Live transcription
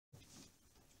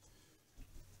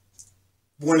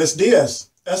Buenos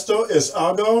días. Esto es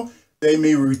algo de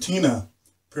mi rutina.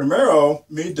 Primero,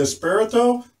 me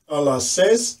despierto a las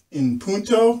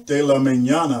 6:00 de la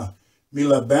mañana. Me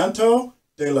levanto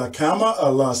de la cama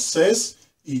a las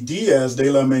 6:10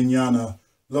 de la mañana.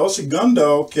 Lo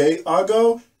segundo que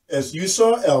hago es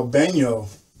usar el baño.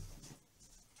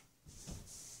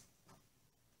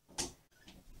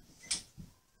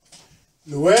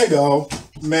 Luego,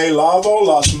 me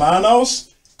lavo las manos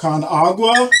con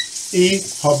agua y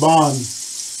jabón.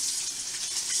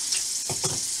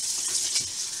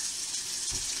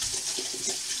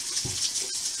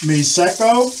 Me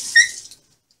seco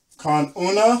con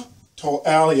una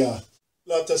toalla.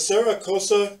 La tercera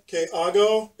cosa que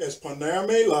hago es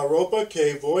ponerme la ropa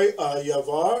que voy a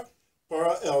llevar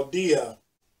para el día.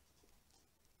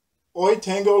 Hoy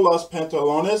tengo los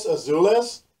pantalones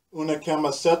azules, una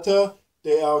camiseta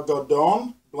de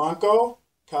algodón blanco,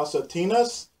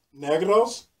 calcetines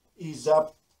negros y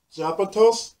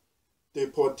zapatos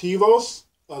deportivos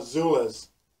azules.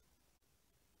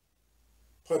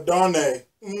 Perdone,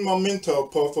 un momento,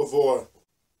 por favor.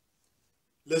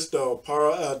 Listo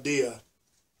para el día.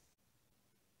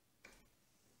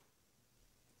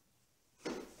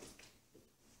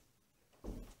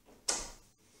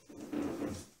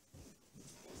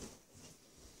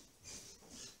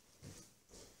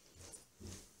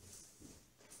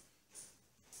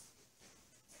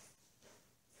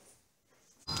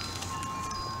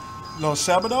 Los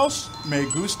sábados me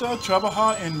gusta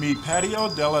trabajar en mi patio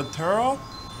delantero.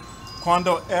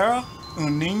 Cuando era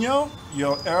un niño,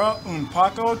 yo era un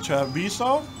poco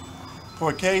travieso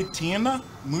porque tenía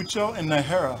mucho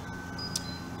enojera.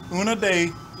 Una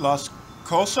de las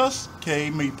cosas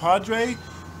que mi padre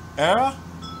era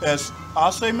es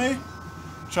hacerme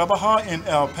trabajar en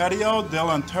el patio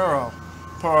delantero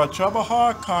para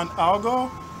trabajar con algo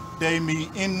de mi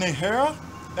enojera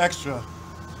extra.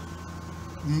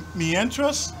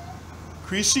 Mientras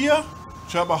crecía,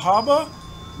 trabajaba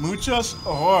muchas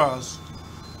horas.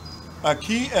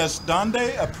 Aquí es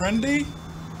donde aprendí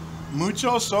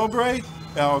mucho sobre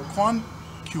el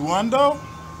cuidado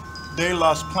de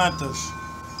las plantas.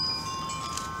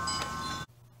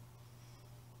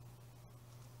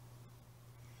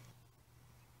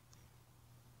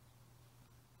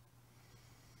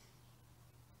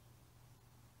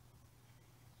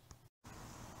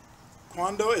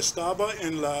 Cuando estaba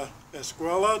en la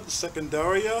escuela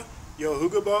secundaria, yo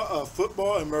jugaba a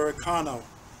fútbol americano,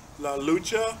 la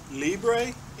lucha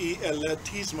libre y el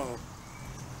atletismo.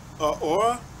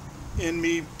 Ahora, en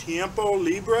mi tiempo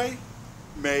libre,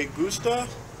 me gusta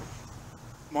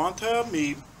montar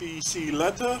mi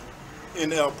bicicleta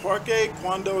en el parque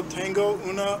cuando tengo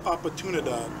una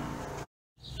oportunidad.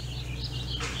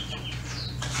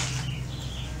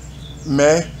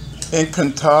 Me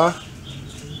encanta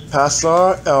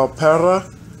pasar el perro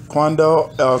cuando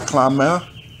el clima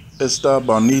está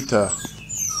bonito.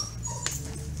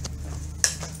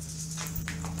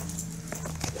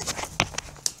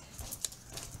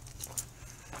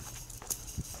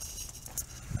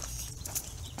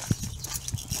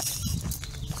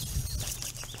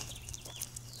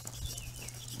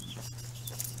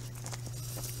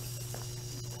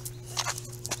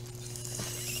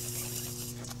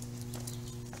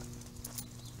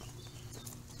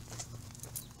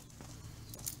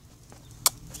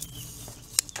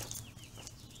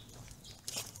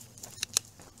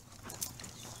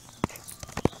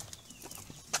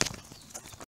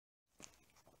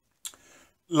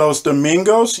 Los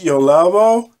domingos yo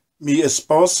lavo mi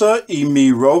esposa y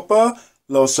mi ropa,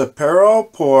 los separo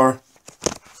por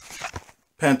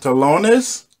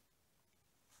pantalones,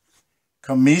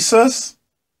 camisas,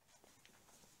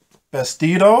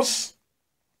 vestidos,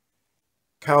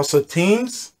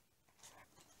 calcetines,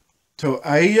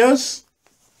 toallas,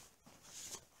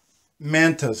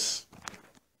 mantas.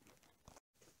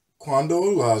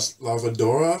 Cuando la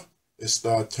lavadora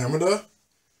está terminada,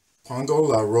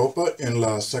 pongo la ropa en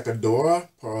la secadora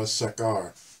para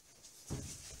secar.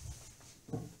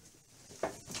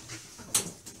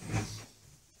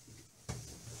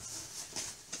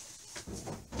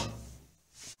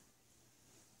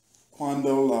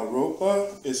 Cuando la ropa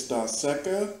está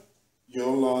seca,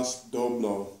 yo las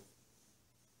doblo.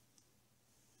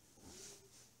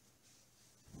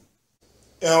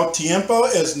 El tiempo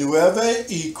es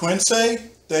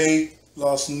 9:15 de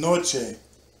la noche.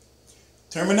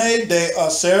 Terminé de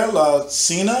hacer la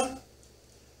cena.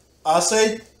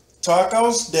 Hace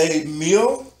tacos de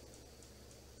miel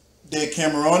de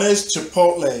camarones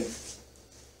chipotle.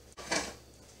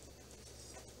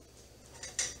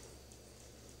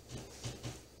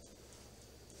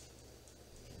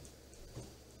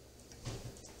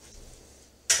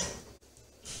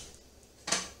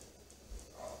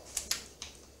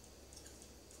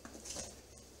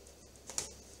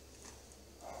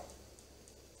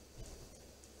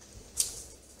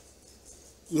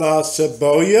 La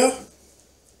cebolla,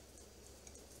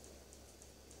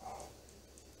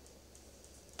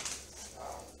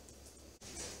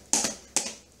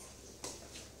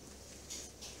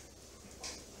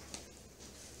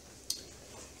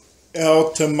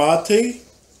 el tomate,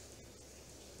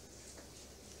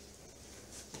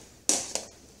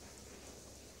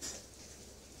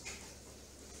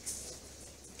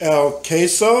 el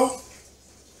queso,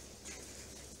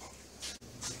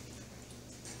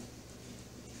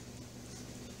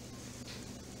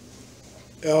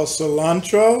 el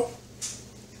cilantro,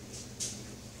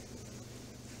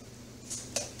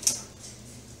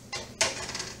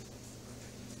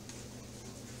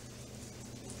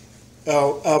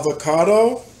 el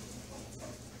avocado,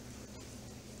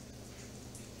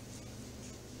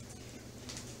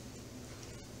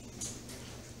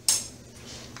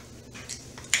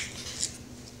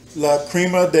 la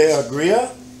crema de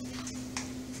agria,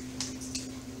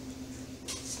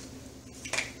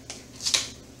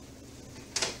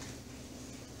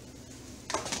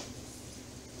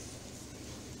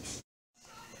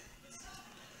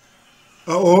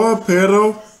 ahora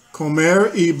puedo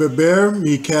comer y beber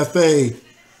mi café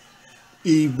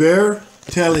y ver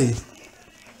tele.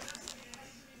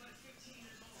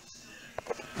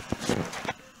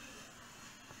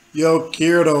 Yo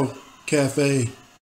quiero café.